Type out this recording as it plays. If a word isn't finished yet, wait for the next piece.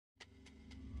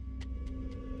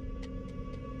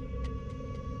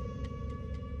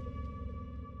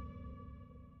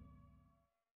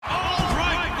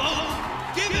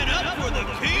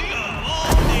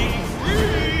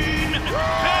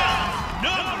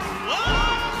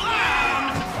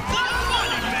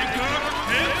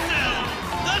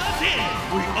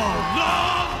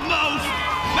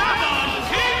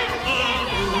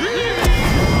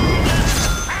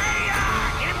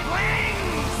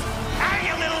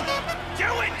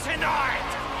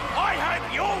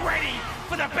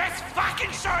for the best fucking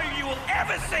show you will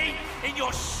ever see in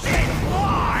your shit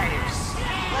lives!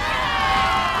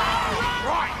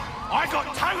 Right, I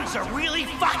got tons of really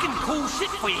fucking cool shit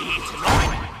for you here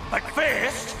tonight. But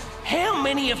first, how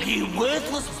many of you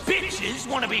worthless bitches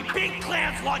want to be big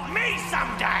clowns like me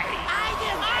someday?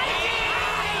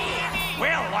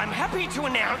 Well, I'm happy to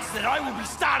announce that I will be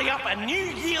starting up a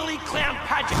new yearly clown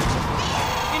pageant.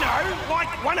 You know,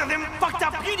 like one of them fucked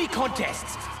up beauty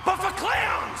contests, but for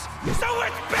clowns! So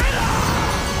it's better!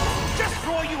 Just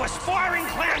for all you aspiring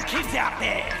clown kids out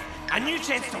there, a new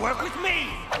chance to work with me,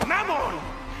 Mammon,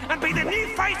 and be the new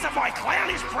face of my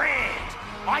clownish brand.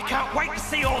 I can't wait to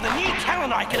see all the new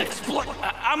talent I can exploit.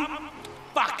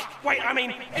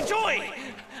 Enjoy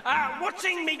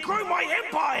watching me grow my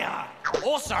empire.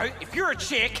 Also, if you're a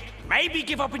chick, maybe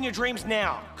give up on your dreams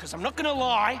now, because I'm not gonna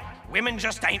lie, women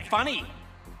just ain't funny.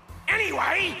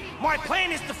 Anyway, my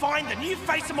plan is to find the new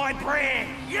face of my brand.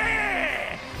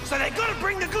 Yeah! So they gotta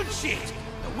bring the good shit.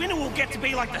 The winner will get to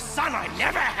be like the son I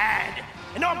never had.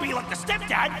 And I'll be like the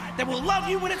stepdad that will love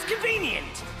you when it's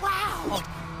convenient. Wow!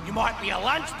 You might be a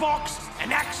lunchbox,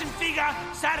 an action figure,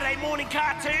 Saturday morning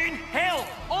cartoon. Hell,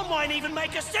 I might even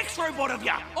make a sex robot of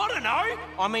you. I don't know.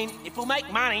 I mean, if we'll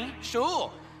make money, sure.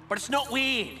 But it's not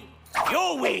weird.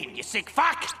 You're weird, you sick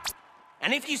fuck.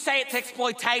 And if you say it's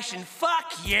exploitation,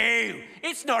 fuck you.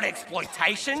 It's not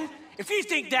exploitation. If you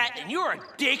think that, then you're a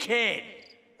dickhead.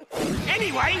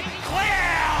 Anyway,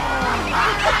 clown!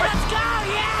 Let's go,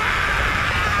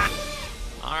 yeah!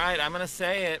 All right, I'm gonna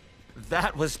say it.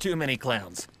 That was too many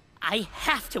clowns. I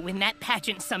have to win that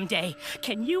pageant someday.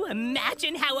 Can you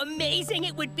imagine how amazing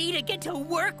it would be to get to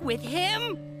work with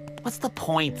him? What's the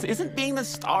point? Isn't being the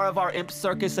star of our imp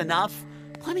circus enough?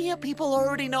 Plenty of people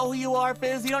already know who you are,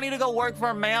 Fizz. You don't need to go work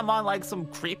for Mammon like some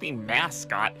creepy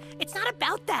mascot. It's not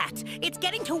about that. It's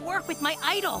getting to work with my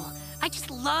idol. I just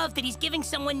love that he's giving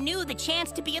someone new the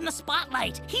chance to be in the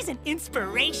spotlight. He's an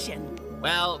inspiration.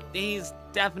 Well, he's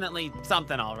definitely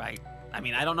something, all right. I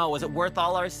mean, I don't know, was it worth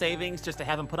all our savings just to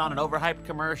have him put on an overhyped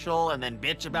commercial and then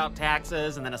bitch about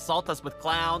taxes and then assault us with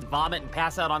clowns, vomit, and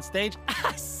pass out on stage?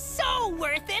 So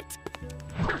worth it!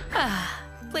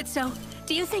 Blitzo,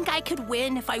 do you think I could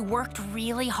win if I worked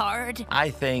really hard? I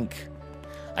think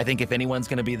if anyone's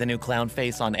gonna be the new clown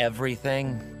face on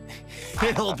everything,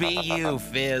 it'll be you,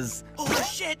 Fizz. Oh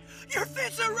shit, you're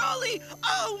Fizzaroli!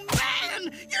 Oh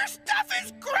man, your stuff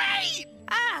is great!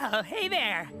 Oh, hey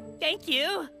there. Thank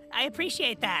you. I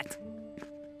appreciate that.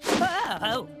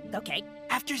 Oh, okay.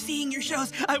 After seeing your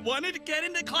shows, I wanted to get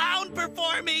into clown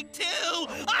performing too!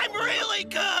 I'm really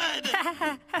good!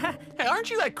 Hey, aren't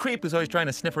you that creep who's always trying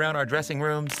to sniff around our dressing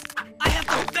rooms? I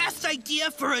have the best idea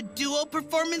for a duo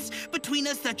performance between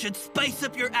us that should spice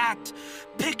up your act.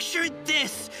 Picture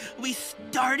this. We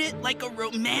start it like a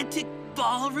romantic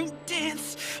ballroom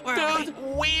dance where Dude,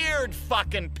 weird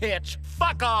fucking pitch.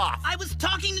 Fuck off. I was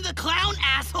talking to the clown,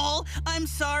 asshole. I'm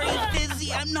sorry,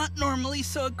 Fizzy. I'm not normally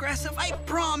so aggressive. I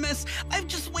promise. I've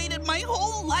just waited my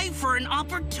whole life for an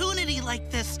opportunity like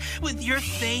this. With your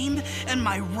fame and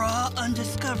my raw,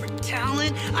 undiscovered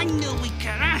talent, I knew we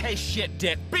could. Hey, shit,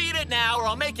 Dick. Beat it now or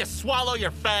I'll make you swallow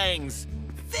your fangs.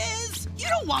 Fizz, you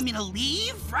don't want me to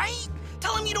leave, right?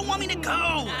 Tell him you don't want me to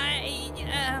go.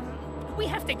 We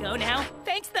have to go now.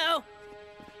 Thanks, though.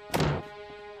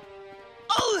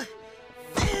 Oh,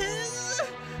 Fizz!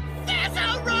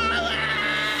 Fizzaroli!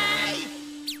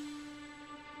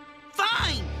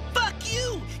 Fine! Fuck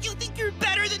you! You think you're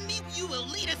better than me, you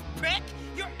elitist prick?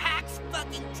 Your act's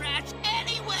fucking trash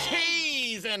anyway!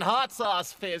 Cheese and hot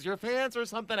sauce, Fizz. Your fans or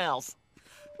something else?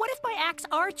 What if my acts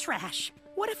are trash?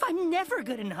 What if I'm never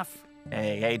good enough?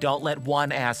 Hey, don't let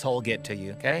one asshole get to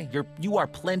you, okay? You are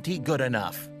plenty good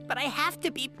enough. But I have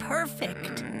to be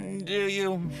perfect. Do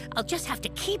you? I'll just have to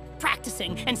keep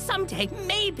practicing, and someday,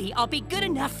 maybe I'll be good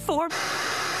enough for... It's me,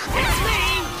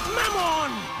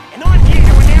 Mammon! And I'm here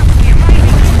to announce the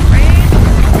amazing brand,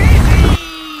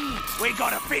 Fizzy! We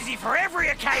got a Fizzy for every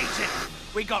occasion.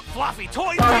 We got Fluffy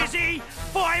Toy Fizzy,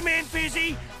 Fireman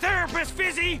Fizzy, Therapist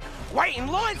Fizzy, Wait in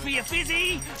line for your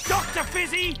Fizzy, Dr.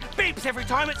 Fizzy, beeps every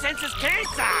time it senses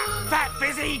cancer, Fat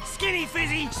Fizzy, Skinny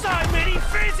Fizzy, so many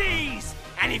Fizzies!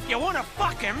 And if you want to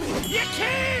fuck him, you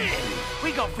can!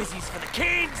 We got Fizzies for the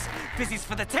kids, Fizzies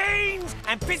for the teens,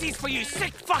 and Fizzies for you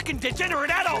sick fucking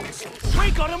degenerate adults! We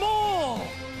got them all!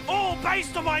 All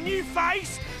based on my new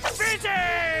face,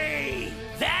 Fizzy!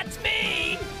 That's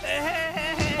me!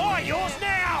 Oh, yours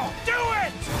now! Do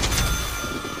it!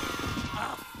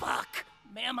 Oh, fuck.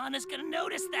 Mammon is gonna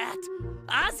notice that.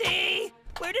 Ozzy!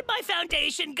 Where did my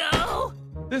foundation go?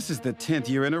 This is the 10th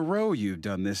year in a row you've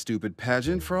done this stupid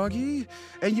pageant, Froggy.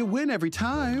 And you win every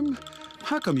time.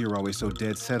 How come you're always so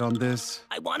dead set on this?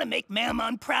 I want to make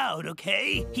Mammon proud,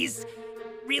 okay? He's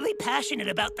really passionate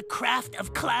about the craft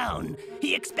of clown.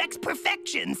 He expects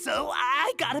perfection, so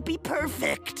I gotta be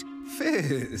perfect.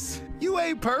 Fizz, you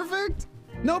ain't perfect.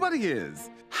 Nobody is.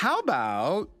 How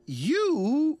about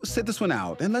you sit this one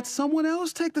out and let someone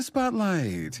else take the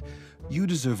spotlight? You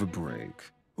deserve a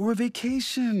break or a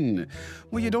vacation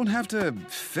where you don't have to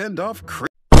fend off creep.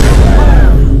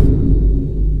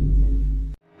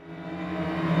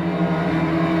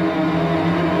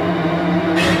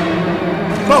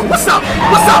 Oh, what's up?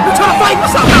 What's up? You trying to fight?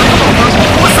 What's up? Nah, come on, bro.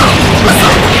 What's up? What's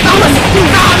up? Now listen.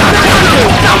 No.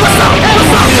 Now what's up?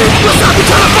 What's up? What's up? You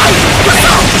trying to fight? What's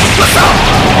up? What's up?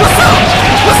 What's up?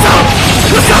 What's up?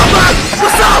 What's up, man?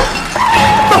 What's up?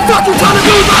 The fuck you trying to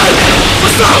do, man?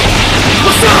 What's up?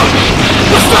 What's up?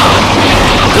 What's up?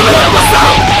 Come here. What's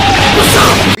up? What's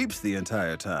up? Creeps the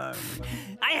entire time.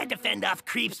 I had to fend off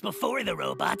creeps before the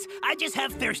robots. I just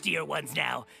have thirstier ones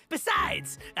now.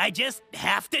 Besides, I just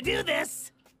have to do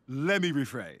this. Let me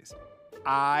rephrase.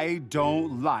 I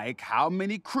don't like how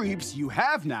many creeps you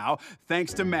have now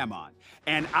thanks to Mammon.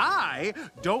 And I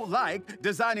don't like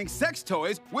designing sex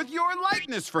toys with your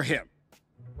likeness for him.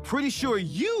 Pretty sure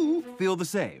you feel the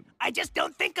same. I just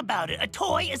don't think about it. A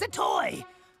toy is a toy.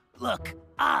 Look,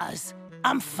 Oz,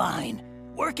 I'm fine.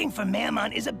 Working for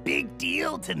Mammon is a big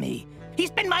deal to me.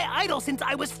 He's been my idol since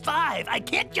I was 5. I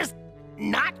can't just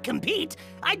not compete.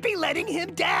 I'd be letting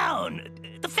him down.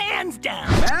 The fans down.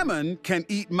 Mammon can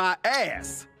eat my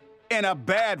ass in a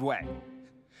bad way.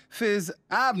 Fizz,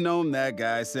 I've known that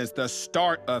guy since the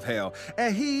start of hell,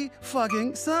 and he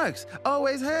fucking sucks.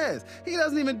 Always has. He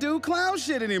doesn't even do clown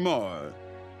shit anymore.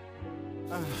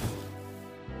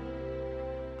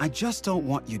 I just don't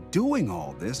want you doing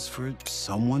all this for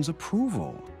someone's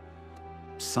approval.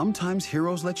 Sometimes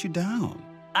heroes let you down.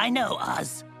 I know,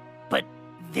 Oz, but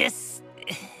this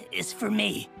is for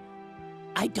me.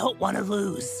 I don't want to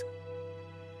lose.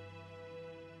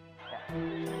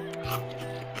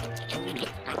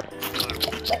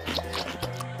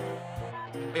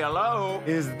 Hello?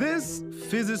 Is this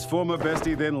Fizz's former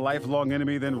bestie, then lifelong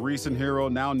enemy, then recent hero,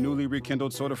 now newly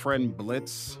rekindled sort of friend,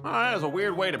 Blitz? Oh, that was a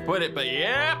weird way to put it, but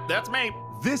yeah, that's me.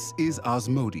 This is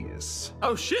Osmodius.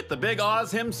 Oh shit, the big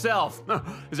Oz himself.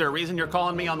 Is there a reason you're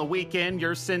calling me on the weekend?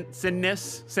 Your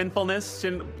sinfulness,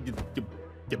 you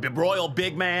royal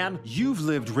big man? You've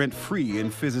lived rent-free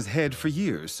in Fizz's head for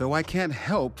years, so I can't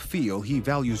help feel he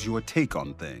values your take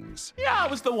on things. Yeah, I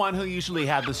was the one who usually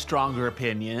had the stronger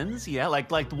opinions. Yeah,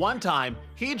 like one time,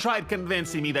 he tried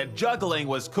convincing me that juggling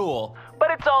was cool,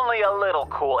 but it's only a little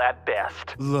cool at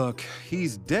best. Look,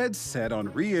 he's dead set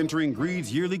on re-entering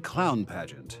Greed's yearly clown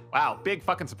pageant. Wow, big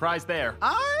fucking surprise there.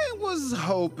 I was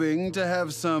hoping to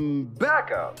have some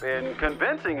backup in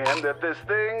convincing him that this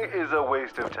thing is a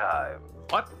waste of time.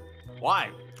 What? Why?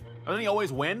 Doesn't he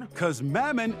always win? 'Cause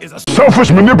Mammon is a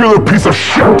selfish, manipulative piece of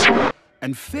shit!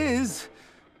 And Fizz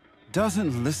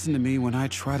doesn't listen to me when I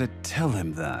try to tell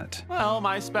him that. Well,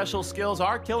 my special skills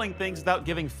are killing things without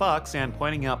giving fucks and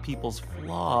pointing out people's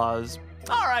flaws.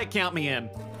 All right, count me in.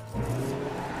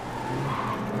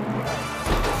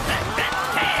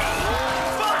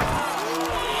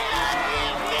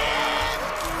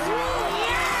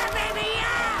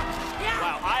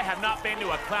 Not been to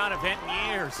a clown event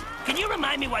in years. Can you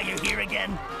remind me why you're here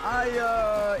again?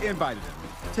 I invited him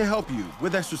to help you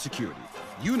with extra security.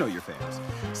 You know your fans.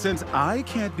 Since I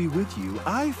can't be with you,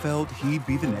 I felt he'd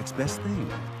be the next best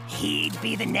thing. He'd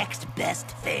be the next best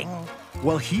thing?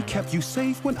 Well, he kept you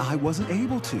safe when I wasn't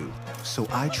able to, so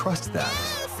I trust that.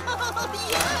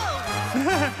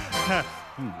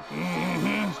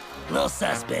 Little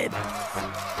sus, babe.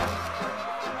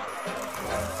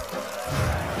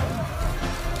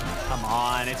 Come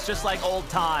on, it's just like old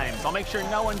times. I'll make sure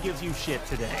no one gives you shit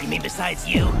today. You mean besides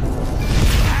you?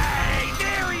 Hey,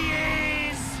 there he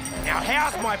is! Now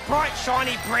how's my bright,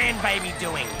 shiny brand baby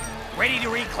doing? Ready to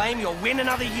reclaim your win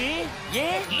another year?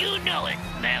 Yeah? You know it,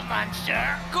 Mammon,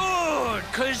 sir. Good,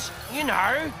 cause, you know,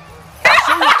 I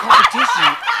saw your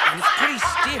competition and it's pretty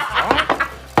stiff,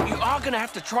 right? You are gonna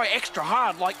have to try extra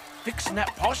hard, like fixing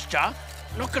that posture.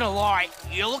 Not gonna lie,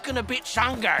 you're looking a bit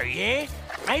shungo, yeah?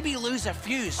 Maybe lose a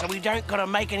few so we don't gotta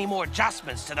make any more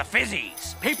adjustments to the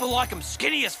fizzies. People like them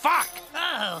skinny as fuck.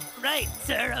 Oh, right,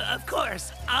 sir. Of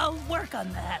course. I'll work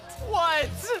on that. What?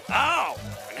 Oh,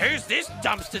 and who's this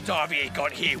dumpster diver you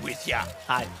got here with ya?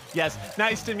 Hi. Yes,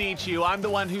 nice to meet you. I'm the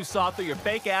one who saw through your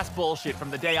fake-ass bullshit from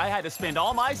the day I had to spend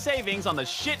all my savings on the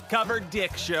shit-covered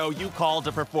dick show you called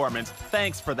a performance.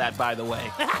 Thanks for that, by the way.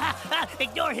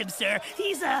 Ignore him, sir.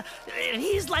 He's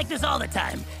like this all the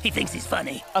time. He thinks he's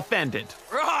funny. Offended.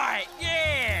 Right,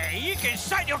 yeah, you can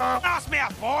shut your ass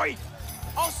mouth, boy.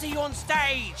 I'll see you on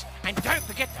stage. And don't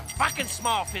forget to fucking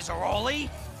smile, Fizzaroli.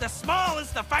 The smile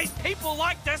is the face people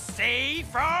like to see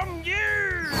from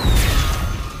you.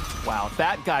 Wow,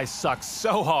 that guy sucks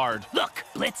so hard. Look,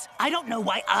 Blitz, I don't know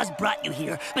why Oz brought you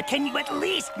here, but can you at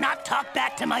least not talk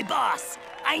back to my boss?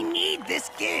 I need this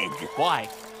gig. Why?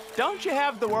 Don't you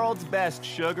have the world's best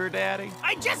sugar daddy?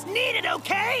 I just need it,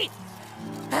 okay?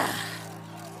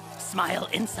 Smile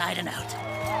inside and out.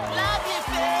 Love you,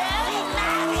 Fizz! We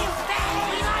love you, Fizz!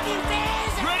 We love you,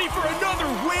 Fizz! Ready for another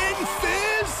win,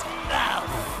 Fizz? Oh,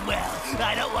 well,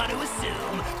 I don't want to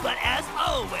assume, but as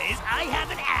always, I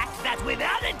have an act that's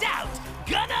without a doubt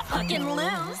gonna Fucking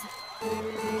lose.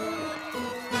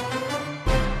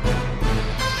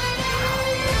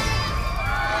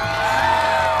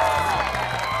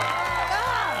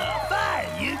 Oh,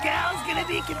 fun. You gals gonna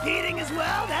be competing as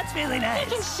well? That's really nice.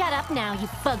 You can shut up now, you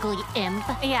fugly imp.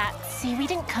 Yeah, see, we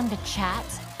didn't come to chat,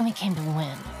 and we came to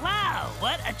win. Wow,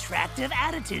 what attractive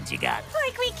attitudes you got.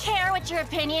 Like we care what your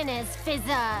opinion is,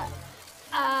 Fizza.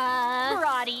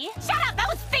 Roddy. Shut up! I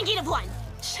was thinking of one!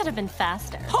 Should have been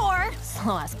faster. Whore!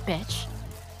 Slow-ass bitch.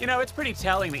 You know, it's pretty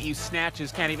telling that you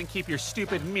snatches can't even keep your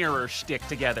stupid mirror shtick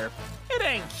together. It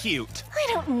ain't cute.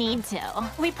 I don't need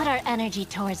to. We put our energy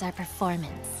towards our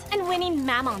performance and winning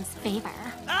Mammon's favor.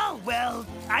 Oh, well,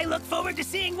 I look forward to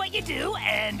seeing what you do,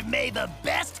 and may the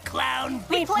best clown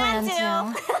We plan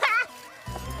to.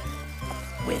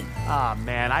 win. Ah,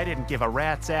 man, I didn't give a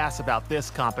rat's ass about this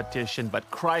competition, but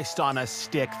Christ on a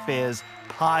stick, Fizz,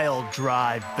 pile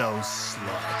drive those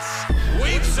sluts.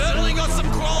 We've certainly got some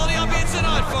quality up here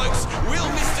tonight, folks. Will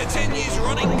Mr. 10 Years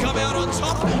Running come out on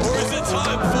top, or is it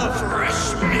time for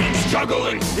fresh meat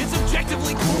juggling? It's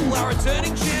objectively cool. Our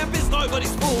returning champ is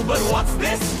nobody's fool. But what's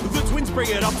this? The twins bring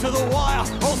it up to the wire.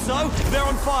 Also, they're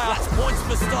on fire. That's points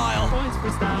for style.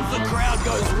 The crowd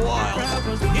goes wild.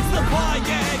 It's the pie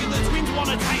gag, and the twins want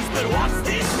to taste. But what's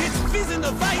this? It's Fizz in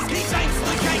the face. He takes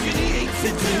the cake and he eats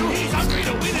it too. He's hungry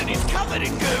to win and he's covered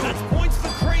in goo. That's points for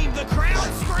cream. The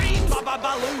crowd screams.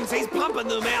 Balloons, he's pumping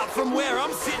them out. From where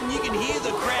I'm sitting, you can hear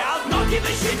the crowd. Not give a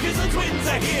shit, cause the twins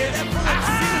are here. They're full of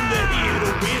sin and they're here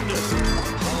to win.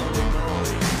 Holy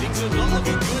moly, things are not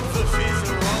looking good for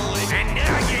Fizzaroli. And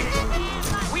now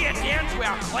we are down to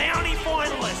our clowny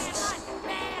finalists.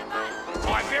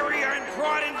 My very own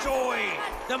pride and joy.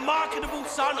 The marketable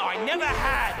son I never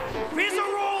had.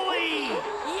 Fizzaroli!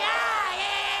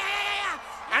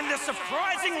 And the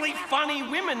surprisingly funny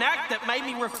women act that made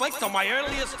me reflect on my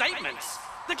earlier statements.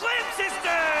 The Glam Sisters!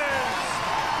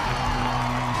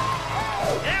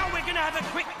 Now we're gonna have a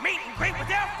quick meet and greet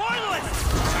with our finalists.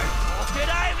 So talk it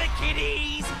over,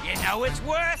 kiddies. You know it's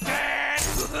worth it.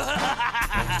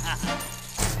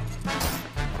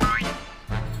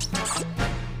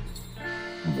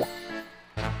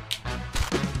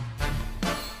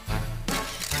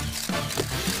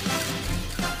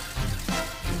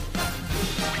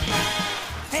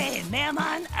 Hey,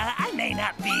 Mammon, I may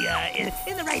not be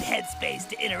in the right headspace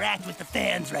to interact with the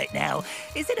fans right now.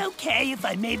 Is it okay if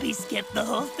I maybe skip the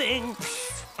whole thing?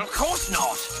 Of course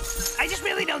not. I just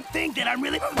really don't think that I'm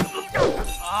really...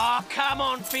 Oh, come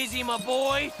on, Fizzy, my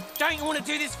boy. Don't you want to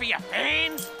do this for your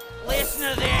fans? Listen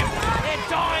to them. They're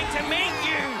dying to meet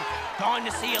you. Dying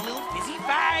to see a little Fizzy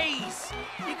face.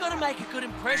 You gotta make a good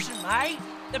impression, mate.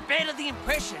 The better the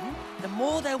impression, the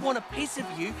more they want a piece of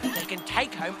you they can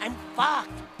take home and fuck.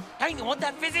 Don't you want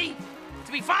that, Fizzy?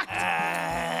 To be fucked?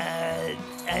 I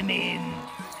mean...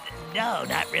 No,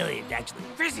 not really, actually.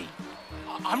 Fizzy,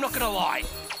 I'm not gonna lie.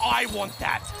 I want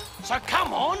that. So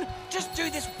come on, just do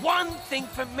this one thing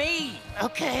for me.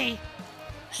 Okay.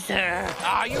 Sir.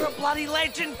 Ah, you're a bloody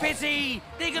legend, Fizzy.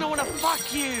 They're gonna wanna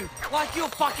fuck you, like you're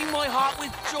fucking my heart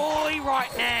with joy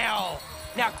right now.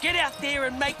 Now get out there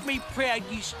and make me proud,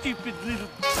 you stupid little...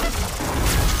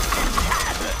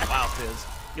 Wow, Fizz.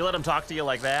 You let him talk to you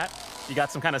like that? You got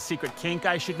some kind of secret kink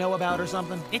I should know about or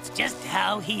something? It's just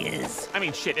how he is. I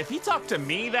mean, shit, if he talked to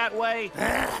me that way...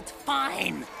 It's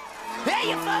fine. Hey,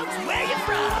 you folks, where you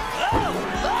from? Oh,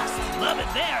 lost. Love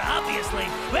it there, obviously.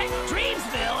 Went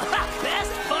Dreamsville.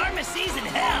 Best pharmacy season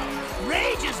hell.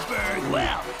 Ragesburg,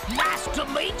 well, nice to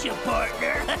meet you,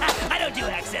 partner. I don't do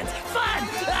accents. Fun!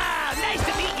 Ah, nice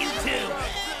to meet you, too.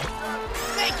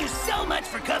 Thank you so much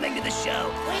for coming to the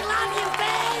show. We love you,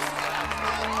 Fizz!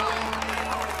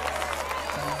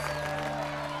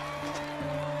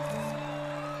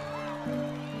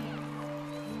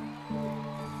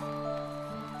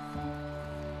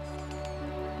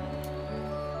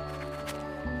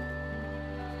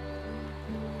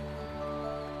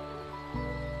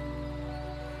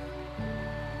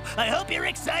 I hope you're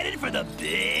excited for the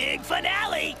big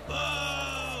finale. Boo!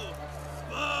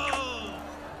 Boo!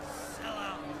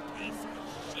 Sellout piece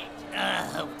of shit.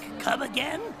 Come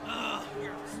again?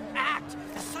 Your act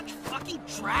is such fucking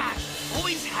trash.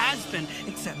 Always has been.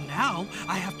 Except now,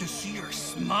 I have to see your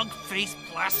smug face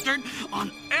plastered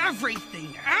on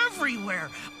everything, everywhere.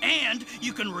 And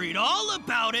you can read all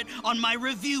about it on my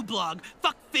review blog.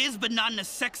 Fuck Fizz, but not in a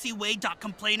sexy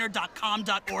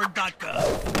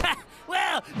way.complainer.com.org.gov.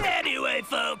 Well, anyway,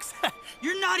 folks.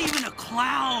 You're not even a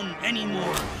clown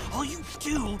anymore. All you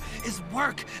do is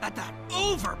work at that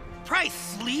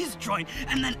overpriced sleaze joint,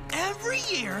 and then every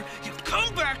year you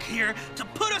come back here to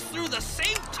put us through the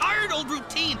same tired old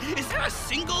routine. Is there a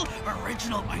single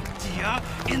original idea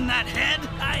in that head?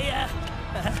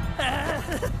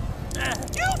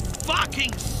 You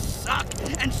fucking suck,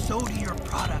 and so do your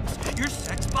products. Your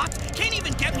sex bots can't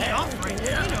even get me off right,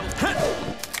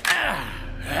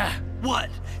 What?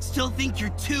 Still think you're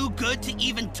too good to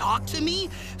even talk to me?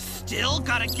 Still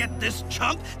gotta get this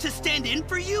chump to stand in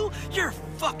for you? You're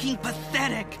fucking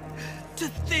pathetic. To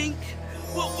think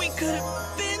what we could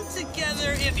have been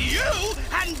together if you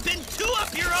hadn't been too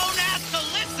up your own ass to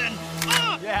listen.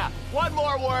 Yeah, one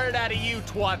more word out of you,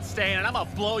 twat stain, and I'm gonna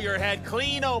blow your head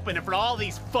clean open in front of all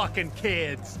these fucking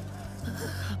kids.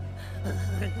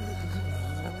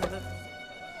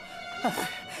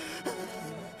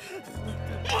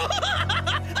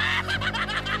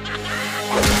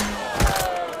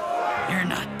 You're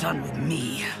not done with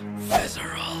me,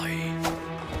 Fezzaroli.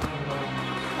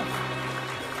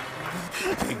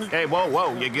 Hey,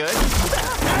 whoa, you good?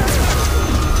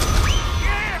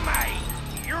 Yeah, mate!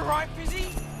 You alright, Fizzy?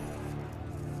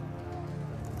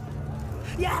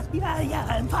 Yeah,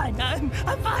 I'm fine. I'm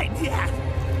fine, yeah.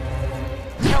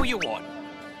 Tell you what,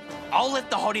 I'll let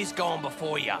the hotties go on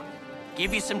before you.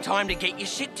 Give you some time to get your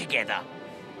shit together.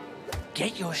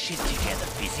 Get your shit together,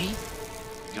 Fizzy.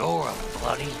 You're a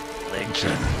bloody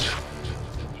legend.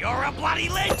 You're a bloody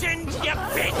legend, you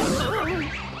bitch!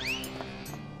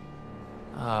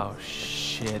 Oh,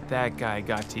 shit, that guy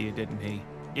got to you, didn't he?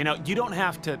 You know, you don't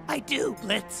have to... I do,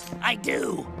 Blitz. I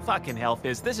do. Fucking hell,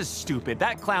 Fizz, this is stupid.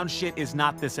 That clown shit is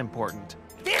not this important.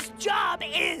 This job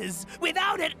is.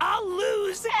 Without it, I'll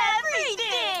lose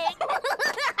everything.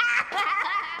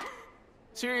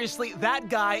 Seriously, that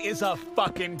guy is a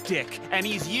fucking dick, and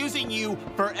he's using you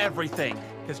for everything.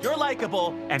 Because you're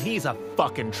likable, and he's a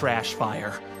fucking trash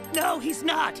fire. No, he's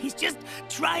not. He's just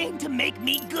trying to make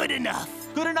me good enough.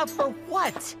 Good enough for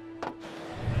what?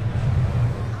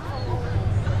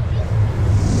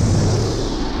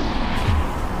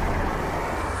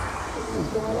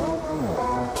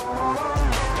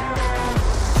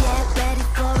 Get ready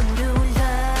for a new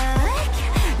look,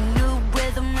 new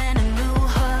rhythm and a new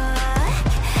hook.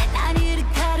 Not here to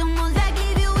cut 'em all, I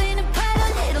give you in a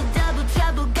puddle. Little double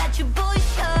trouble, got your boy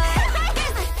shook.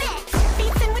 Here's the fix,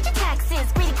 beats in with your taxes.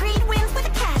 Greed wins with the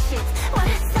cashes. Want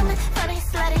something funny,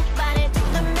 slutty, body to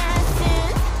the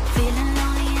masses. Feeling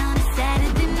lonely on a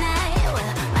Saturday night.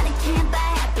 Well, money can't buy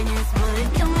happiness, but it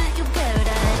can make you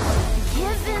paradise.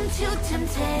 Give in to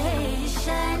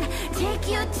temptation. Take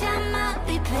your time, I'll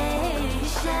be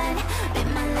patient. Be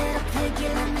my little piggy,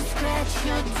 let me scratch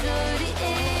your dirty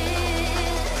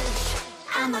itch.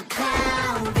 I'm a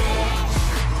clown, bitch.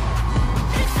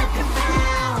 It's a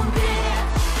profound,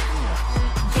 bitch.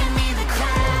 Give me the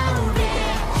clown,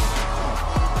 bitch.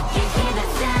 You hear the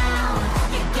sound,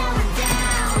 you're going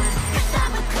down. 'Cause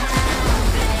I'm a clown,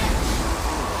 bitch.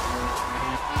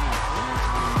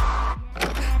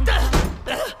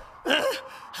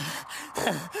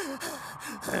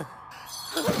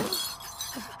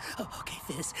 Okay,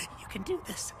 Fizz, you can do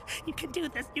this. You can do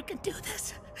this. You can do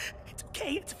this. It's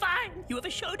okay. It's fine. You have a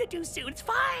show to do soon. It's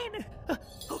fine.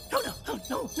 Oh, no.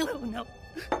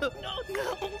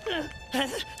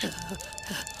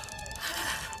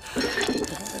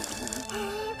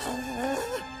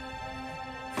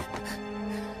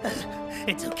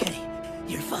 It's okay.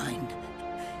 You're fine.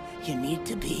 You need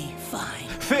to be fine.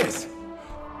 Fizz!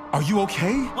 Are you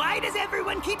okay? Why does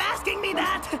everyone keep asking me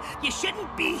that? You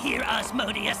shouldn't be here,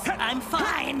 Osmodius. I'm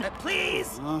fine.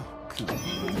 Please.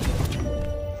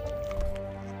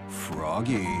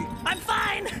 Froggy. I'm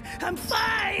fine! I'm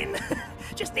fine!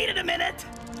 Just needed a minute.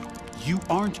 You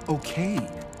aren't okay.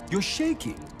 You're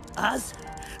shaking. Oz,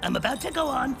 I'm about to go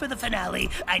on for the finale.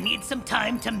 I need some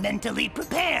time to mentally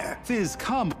prepare. Fizz,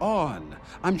 come on.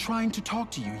 I'm trying to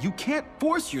talk to you. You can't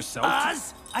force yourself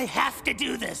Oz, I have to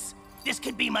do this. This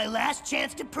could be my last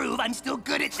chance to prove I'm still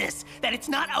good at this, that it's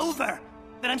not over,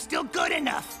 that I'm still good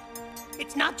enough.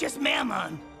 It's not just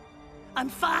Mammon. I'm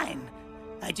fine.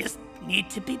 I just need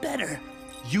to be better.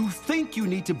 You think you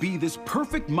need to be this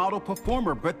perfect model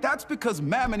performer, but that's because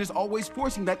Mammon is always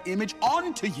forcing that image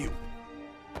onto you.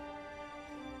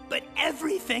 But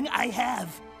everything I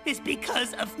have is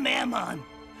because of Mammon.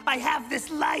 I have this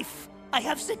life. I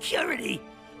have security.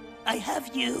 I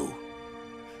have you.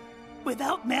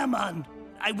 Without Mammon,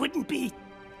 I wouldn't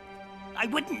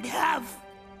have...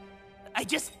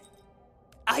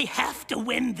 I have to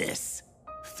win this.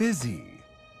 Fizzy.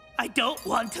 I don't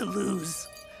want to lose,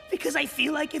 because I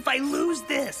feel like if I lose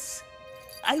this,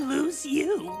 I lose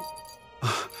you.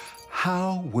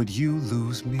 How would you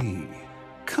lose me?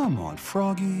 Come on,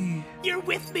 Froggy. You're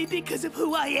with me because of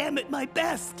who I am at my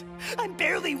best. I'm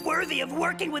barely worthy of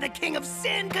working with a king of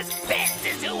sin, because this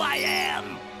is who I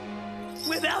am.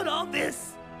 Without all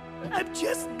this, I'm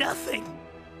just nothing.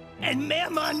 And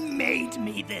Mammon made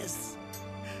me this.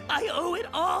 I owe it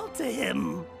all to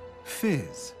him.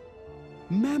 Fizz,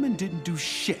 Mammon didn't do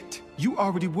shit. You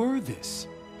already were this.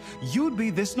 You'd be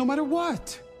this no matter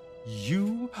what.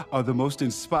 You are the most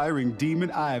inspiring demon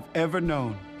I have ever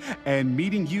known. And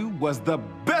meeting you was the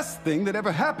best thing that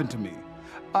ever happened to me.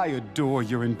 I adore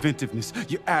your inventiveness,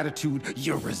 your attitude,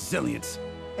 your resilience.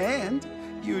 And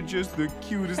you're just the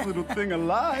cutest little thing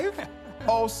alive.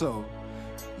 Also,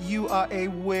 you are a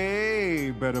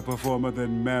way better performer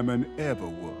than Mammon ever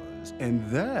was. And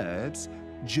that's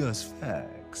just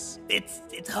facts.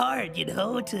 It's hard, you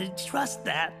know, to trust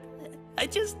that.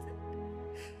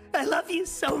 I love you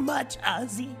so much,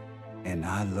 Ozzy. And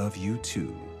I love you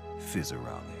too,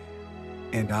 Fizzarolli.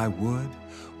 And I would,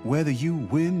 whether you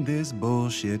win this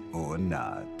bullshit or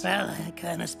not. Well, I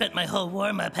kinda spent my whole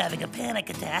warm-up having a panic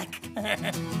attack.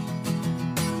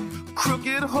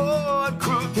 Crooked heart,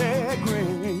 crooked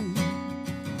grin.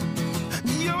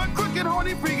 You're a crooked,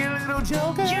 horny, freaky little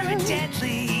joker. You're a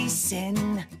deadly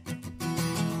sin.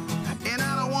 And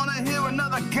I don't wanna hear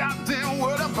another goddamn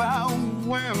word about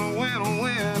when.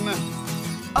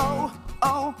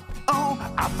 Oh,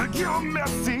 I think you're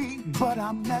messy, but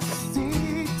I'm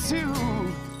messy too.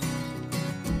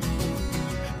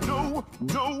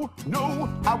 No,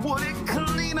 I wouldn't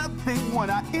clean a thing when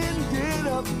I ended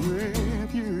up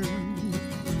with you.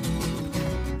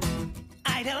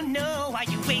 I don't know why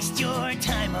you waste your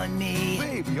time on me.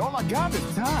 Baby, all I got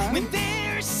is time. When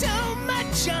there's so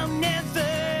much I'll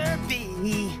never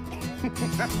be.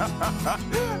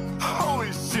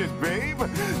 Holy shit, babe.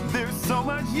 There's so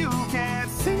much you can't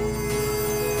see.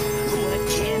 What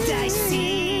can't I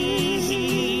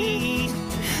see?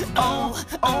 Oh,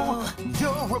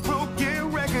 you're a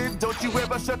broken record. Don't you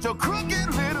ever shut your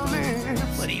crooked little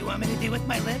lips. What do you want me to do with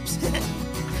my lips?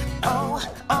 Oh,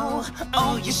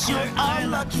 you sure are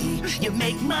lucky. You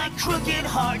make my crooked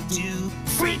heart do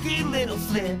freaky little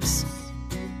flips.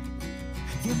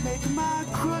 You make my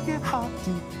crooked heart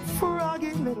do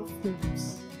froggy little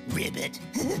flips. Ribbit.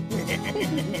 You're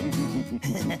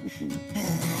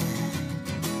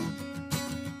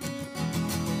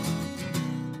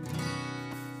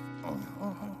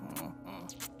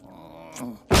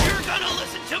gonna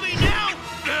listen to me now,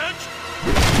 bitch!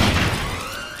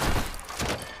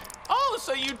 Oh,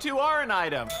 so you two are an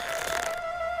item.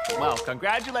 Well,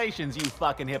 congratulations, you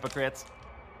fucking hypocrites.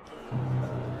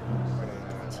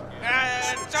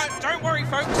 Don't worry,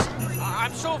 folks.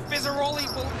 I'm sure Fizzarolli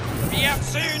will be out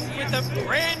soon with a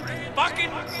brand fucking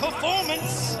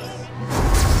performance.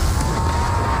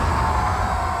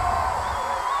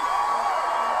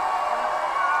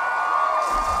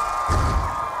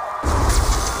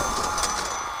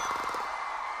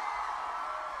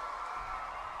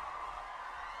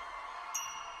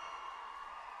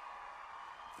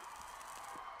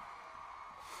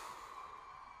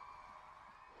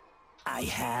 I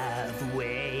have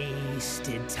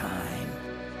wasted time.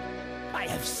 I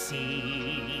have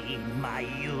seen my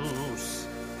use.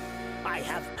 I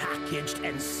have packaged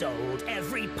and sold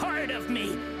every part of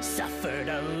me, suffered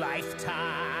a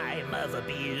lifetime of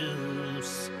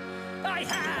abuse. I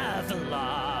have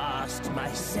lost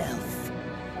myself.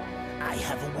 I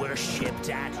have worshipped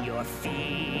at your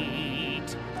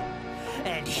feet.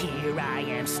 And here I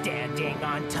am standing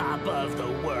on top of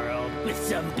the world with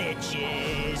some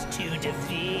bitches to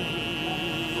defeat.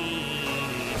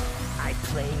 I I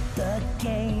played the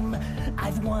game,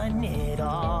 I've won it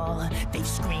all. They've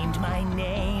screamed my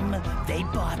name, they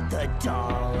bought the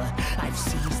doll. I've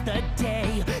seized the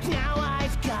day, now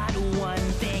I've got one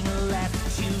thing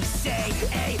left to say.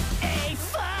 Hey, hey,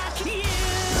 fuck you!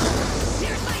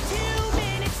 Here's my 2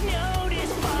 minutes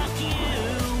notice, fuck you!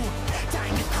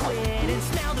 Time to quit and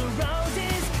smell the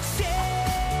roses,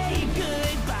 say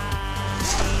goodbye.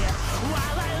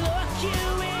 While I look you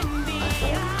in the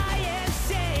eye and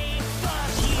say,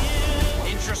 fuck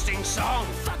you! Interesting song.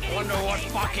 Wonder what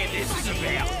fucking this is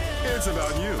about. It's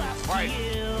about you. Wait,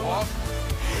 what?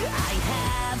 I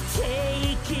have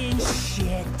taken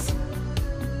shit,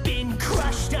 been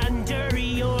crushed under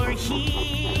your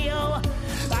heel.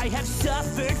 I have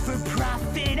suffered for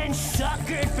profit and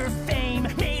suckered for fame,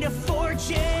 made a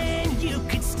fortune you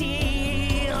could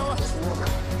steal.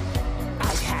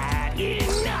 I've had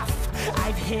enough,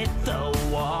 I've hit the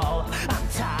wall. I'm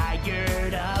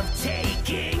tired of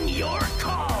taking your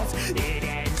calls. It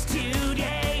ends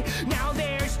today, now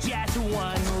there's just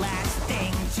one last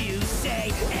thing to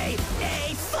say. Hey,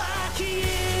 hey, fuck you!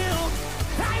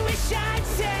 I wish I'd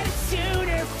said it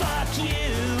sooner, fuck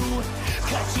you!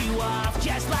 Cut you off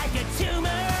just like a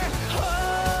tumor,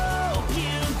 hope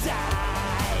you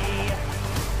die.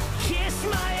 Kiss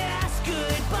my ass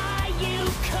goodbye, you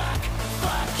cuck,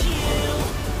 fuck you!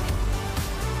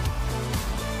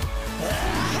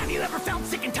 Have you ever felt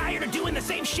sick and tired of doing the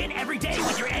same shit every day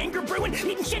with your anger brewing?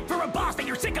 Eating shit for a boss that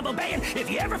you're sick of obeying? If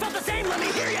you ever felt the same, let me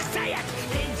hear you say it!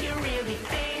 Did you really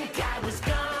think I was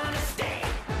gonna stay?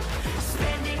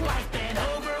 Spending life bent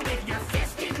over with your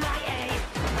fist in my A.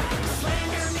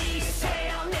 Slander me, say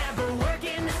I'll never work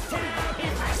in this town.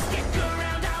 If I stick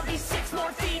around, I'll be 6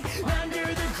 more feet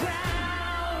under the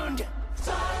ground.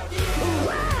 Fuck you!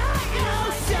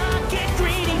 Wow, suck it,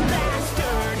 greedy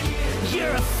bastard!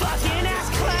 You're a fucking ass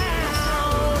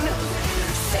clown!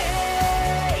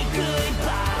 Say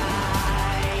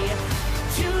goodbye.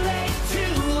 Too late to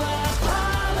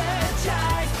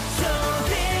apologize. So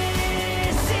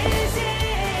this is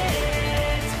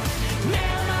it.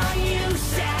 Mail on you,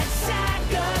 sad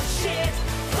sack of shit.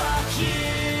 Fuck you.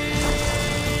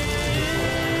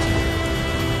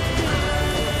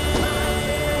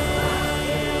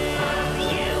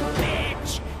 You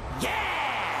bitch. Yeah!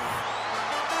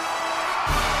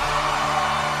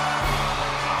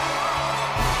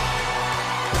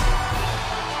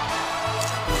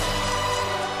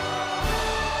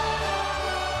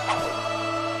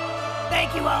 Thank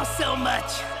you all so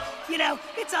much. You know,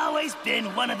 it's always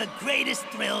been one of the greatest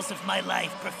thrills of my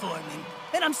life performing.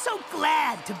 And I'm so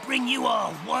glad to bring you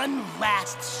all one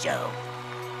last show.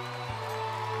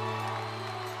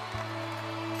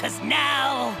 'Cause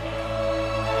now...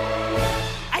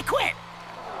 I quit!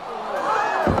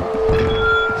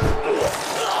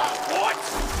 What?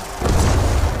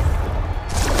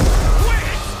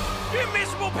 Quit? You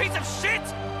miserable piece of shit!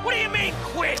 What do you mean,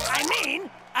 quit? I mean,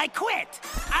 I quit.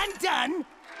 I'm done.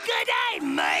 Good day,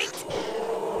 mate!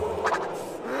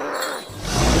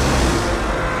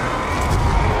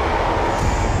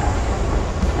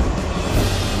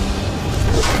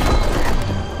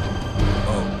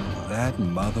 Oh, that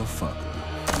motherfucker.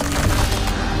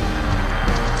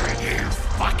 You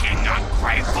fucking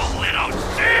ungrateful little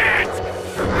shit!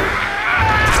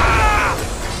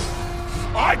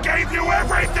 I gave you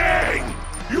everything!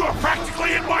 You are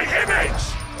practically in my image!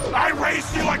 I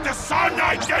raised you like the son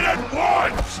I didn't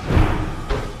want!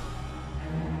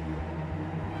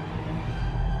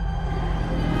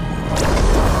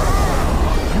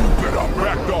 You better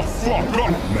back the fuck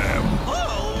up, ma'am.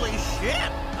 Holy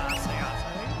shit!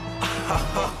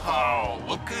 Oh,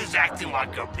 look who's acting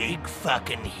like a big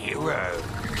fucking hero.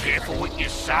 Careful what you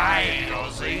say,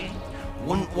 Ozzy.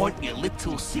 Wouldn't want your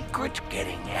little secret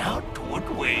getting out, would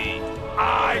we?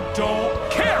 I don't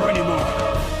care anymore.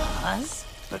 Oz?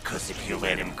 Because if you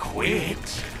let him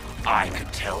quit, I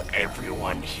could tell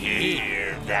everyone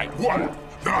here that... What?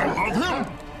 That I love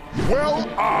him? Well,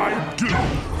 I do.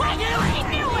 I knew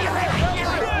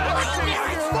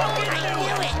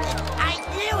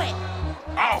it!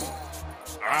 Oh,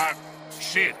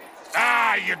 shit.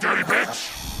 You dirty bitch.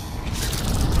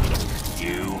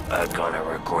 You are gonna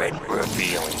regret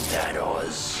revealing that,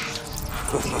 Oz.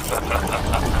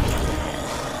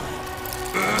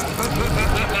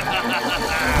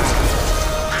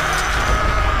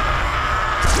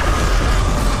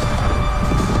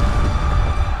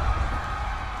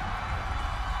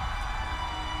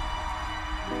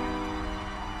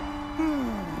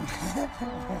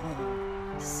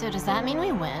 So does that mean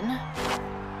we win?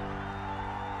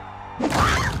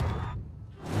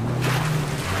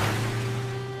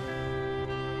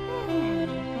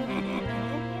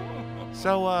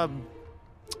 So,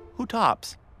 who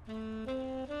tops?